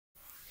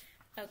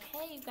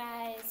Okay, you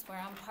guys, we're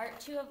on part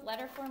 2 of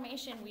letter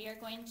formation. We are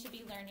going to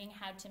be learning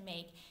how to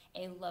make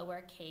a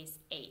lowercase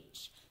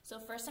h. So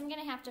first I'm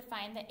going to have to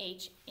find the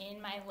h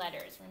in my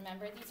letters.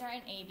 Remember, these are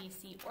in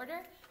ABC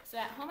order. So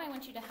at home I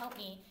want you to help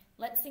me.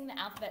 Let's sing the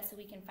alphabet so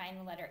we can find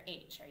the letter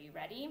H. Are you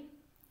ready?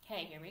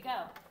 Okay, here we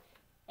go.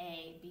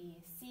 A, B,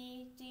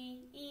 C,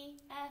 D, E,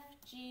 F,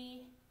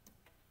 G,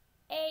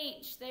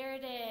 H. There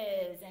it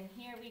is. And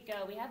here we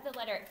go. We have the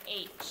letter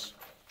H.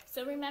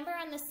 So remember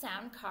on the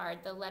sound card,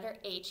 the letter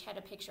H had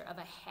a picture of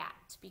a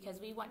hat because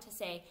we want to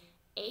say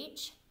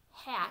H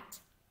hat.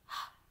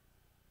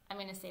 I'm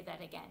going to say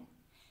that again.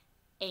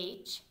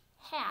 H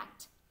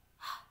hat.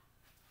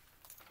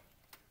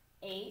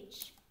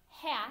 H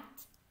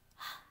hat.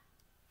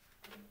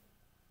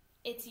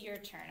 It's your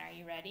turn. Are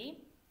you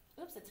ready?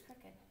 Oops, it's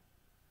crooked.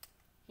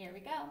 Here we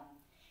go.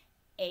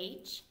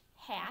 H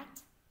hat.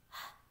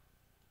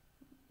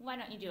 Why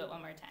don't you do it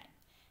one more time?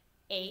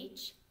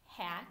 H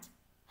hat.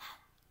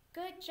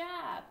 Good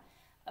job.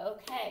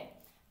 Okay,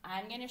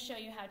 I'm going to show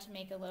you how to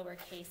make a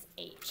lowercase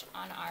h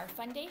on our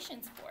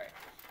foundations board.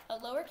 A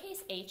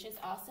lowercase h is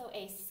also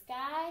a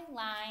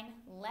skyline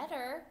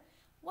letter.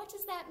 What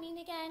does that mean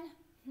again?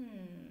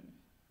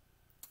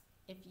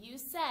 If you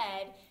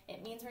said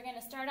it means we're going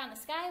to start on the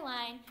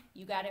skyline,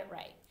 you got it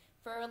right.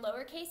 For a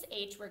lowercase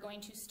h, we're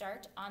going to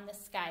start on the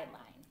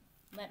skyline.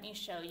 Let me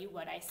show you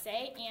what I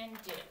say and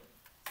do.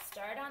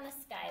 Start on the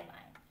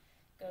skyline.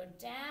 Go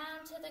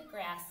down to the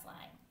grass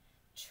line.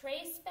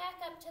 Trace back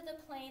up to the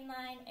plane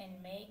line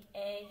and make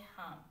a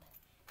hump.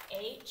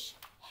 H,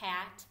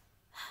 hat,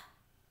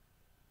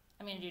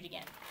 I'm going to do it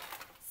again.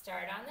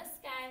 Start on the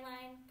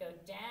skyline, go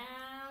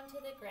down to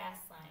the grass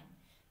line.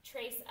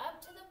 Trace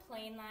up to the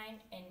plane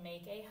line and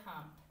make a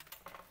hump.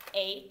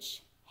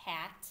 H,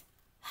 hat.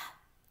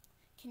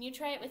 Can you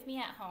try it with me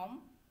at home?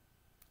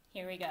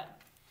 Here we go.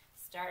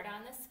 Start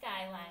on the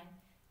skyline,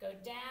 go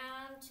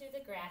down to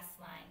the grass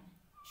line.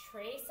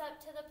 Trace up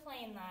to the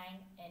plane line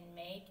and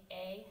make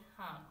a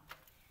hump.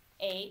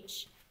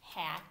 H,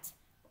 hat.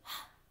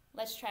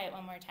 Let's try it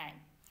one more time.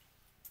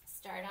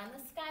 Start on the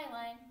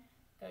skyline,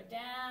 go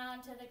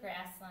down to the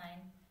grass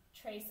line,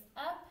 trace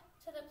up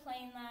to the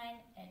plane line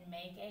and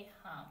make a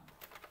hump.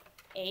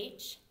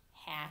 H,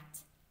 hat.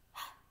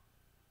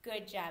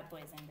 Good job,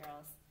 boys and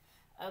girls.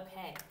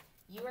 Okay.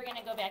 You are going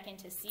to go back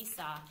into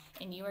Seesaw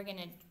and you are going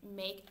to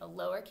make a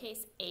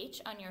lowercase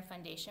h on your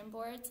foundation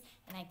boards,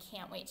 and I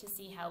can't wait to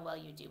see how well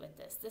you do with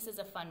this. This is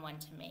a fun one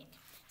to make.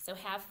 So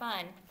have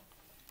fun.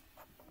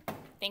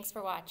 Thanks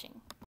for watching.